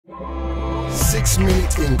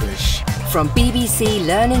6-Minute English from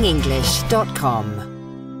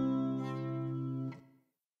bbclearningenglish.com.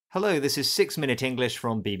 Hello, this is 6-Minute English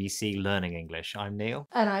from BBC Learning English. I'm Neil.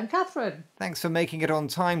 And I'm Catherine. Thanks for making it on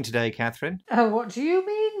time today, Catherine. What do you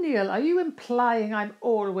mean, Neil? Are you implying I'm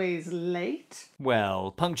always late? Well,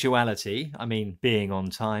 punctuality, being on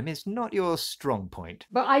time, is not your strong point.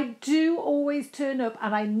 But I do always turn up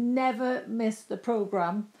and I never miss the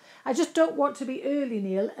programme. I just don't want to be early,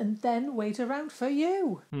 Neil, and then wait around for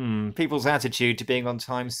you. People's attitude to being on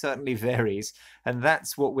time certainly varies, and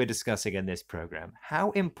that's what we're discussing in this programme.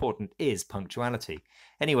 How important is punctuality?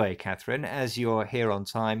 Anyway, Catherine, as you're here on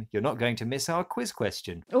time, you're not going to miss our quiz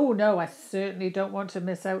question. Oh no, I certainly don't want to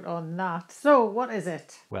miss out on that. So, what is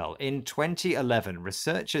it? Well, in 2011,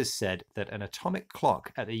 researchers said that an atomic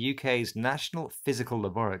clock at the UK's National Physical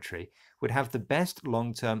Laboratory would have the best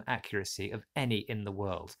long-term accuracy of any in the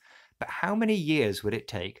world. But how many years would it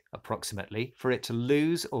take, approximately, for it to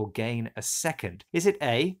lose or gain a second? Is it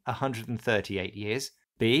A, 138 years,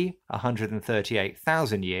 B,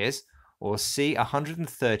 138,000 years, or C,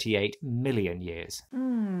 138 million years?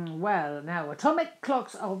 Well, now, atomic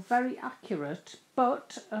clocks are very accurate,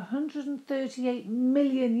 but 138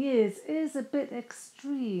 million years is a bit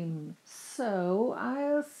extreme. So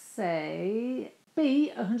I'll say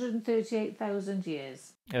B, 138,000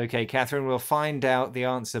 years. OK, Catherine, we'll find out the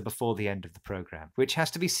answer before the end of the programme, which has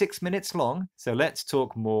to be 6 minutes long. So let's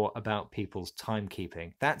talk more about people's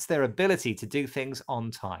timekeeping. That's their ability to do things on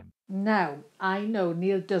time. Now, I know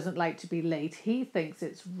Neil doesn't like to be late. He thinks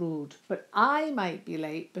it's rude. But I might be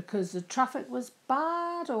late because the traffic was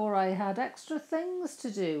bad or I had extra things to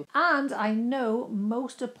do. And I know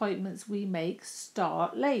most appointments we make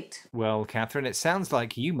start late. Well, Catherine, it sounds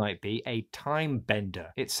like you might be a time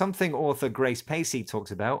bender. It's something author Grace Pacey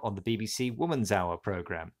talks about on the BBC Woman's Hour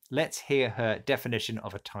programme. Let's hear her definition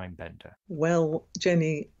of a time bender. Well,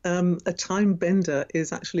 Jenny, a time bender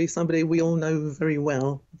is actually somebody we all know very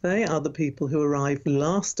well. They are the people who arrive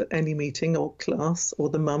last at any meeting or class, or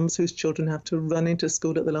the mums whose children have to run into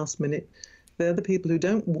school at the last minute. They're the people who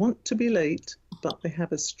don't want to be late, but they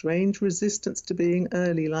have a strange resistance to being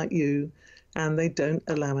early like you, and they don't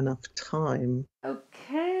allow enough time.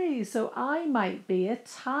 Okay, so I might be a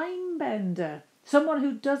time bender. Someone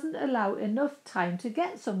who doesn't allow enough time to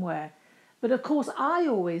get somewhere. But of course, I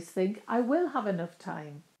always think I will have enough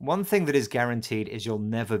time. One thing that is guaranteed is you'll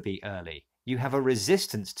never be early. You have a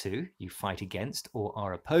resistance to, you fight against, or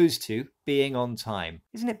are opposed to, being on time.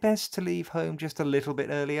 Isn't it best to leave home just a little bit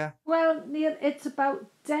earlier? Well, Neil, it's about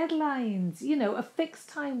deadlines. You know, a fixed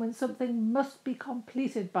time when something must be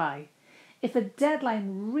completed by. If a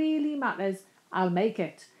deadline really matters, I'll make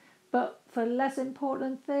it. But for less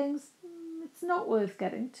important things, it's not worth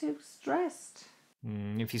getting too stressed.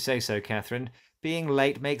 If you say so, Catherine. Being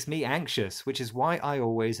late makes me anxious, which is why I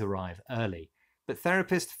always arrive early. But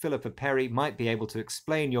therapist Philippa Perry might be able to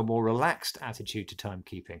explain your more relaxed attitude to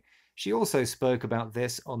timekeeping. She also spoke about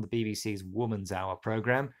this on the BBC's Woman's Hour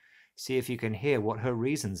programme. See if you can hear what her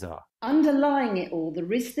reasons are. Underlying it all,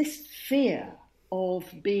 there is this fear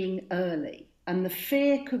of being early. And the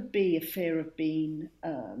fear could be a fear of being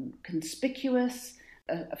conspicuous,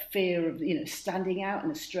 a fear of, standing out in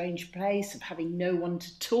a strange place, of having no one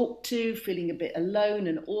to talk to, feeling a bit alone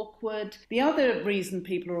and awkward. The other reason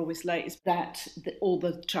people are always late is that all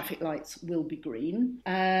the traffic lights will be green,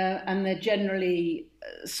 and they're generally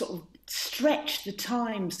sort of stretch the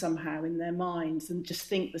time somehow in their minds and just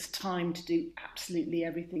think there's time to do absolutely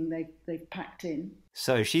everything they've packed in.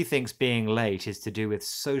 So she thinks being late is to do with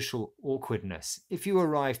social awkwardness. If you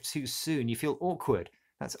arrive too soon, you feel awkward.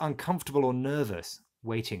 That's uncomfortable or nervous,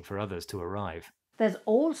 waiting for others to arrive. There's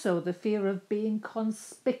also the fear of being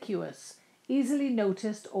conspicuous, easily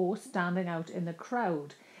noticed or standing out in a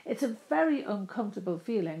crowd. It's a very uncomfortable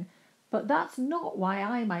feeling, but that's not why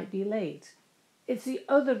I might be late. It's the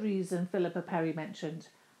other reason Philippa Perry mentioned.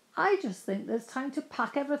 I just think there's time to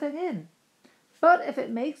pack everything in. But if it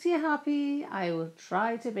makes you happy, I will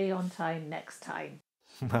try to be on time next time.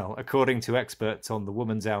 Well, according to experts on the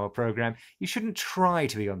Woman's Hour programme, you shouldn't try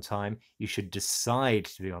to be on time, you should decide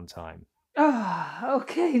to be on time.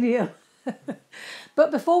 OK, Neil.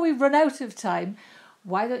 But before we run out of time,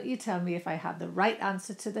 why don't you tell me if I had the right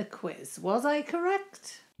answer to the quiz? Was I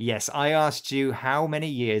correct? Yes, I asked you how many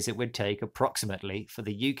years it would take approximately for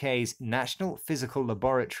the UK's National Physical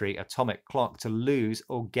Laboratory atomic clock to lose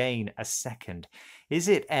or gain a second. Is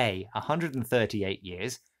it A, 138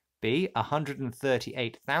 years, B,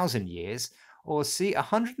 138,000 years, or C,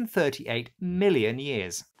 138 million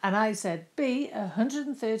years? And I said B,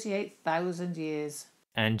 138,000 years.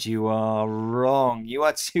 And you are wrong. You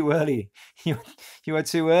are too early. You are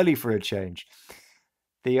too early for a change.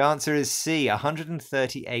 The answer is C,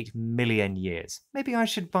 138 million years. Maybe I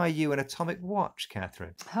should buy you an atomic watch,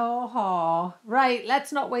 Catherine. Right,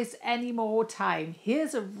 let's not waste any more time.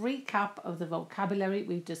 Here's a recap of the vocabulary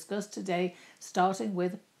we've discussed today, starting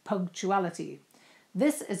with punctuality.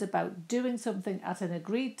 This is about doing something at an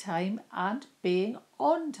agreed time and being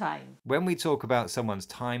on time. When we talk about someone's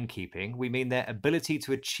timekeeping, we mean their ability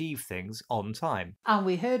to achieve things on time. And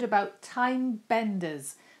we heard about time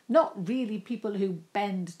benders. Not really people who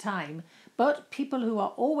bend time, but people who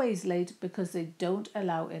are always late because they don't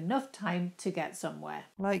allow enough time to get somewhere.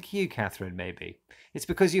 Like you, Catherine, maybe. It's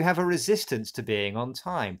because you have a resistance to being on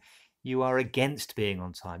time. You are against being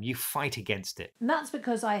on time. You fight against it. And that's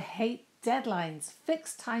because I hate deadlines,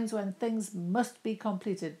 fixed times when things must be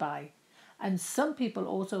completed by. And some people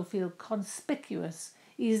also feel conspicuous,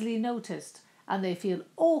 easily noticed, and they feel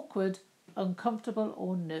awkward, uncomfortable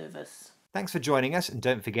or nervous. Thanks for joining us, and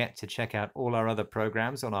don't forget to check out all our other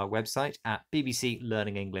programs on our website at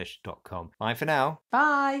bbclearningenglish.com. Bye for now.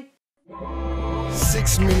 Bye.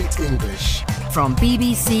 6 Minute English from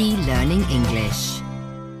BBC Learning English.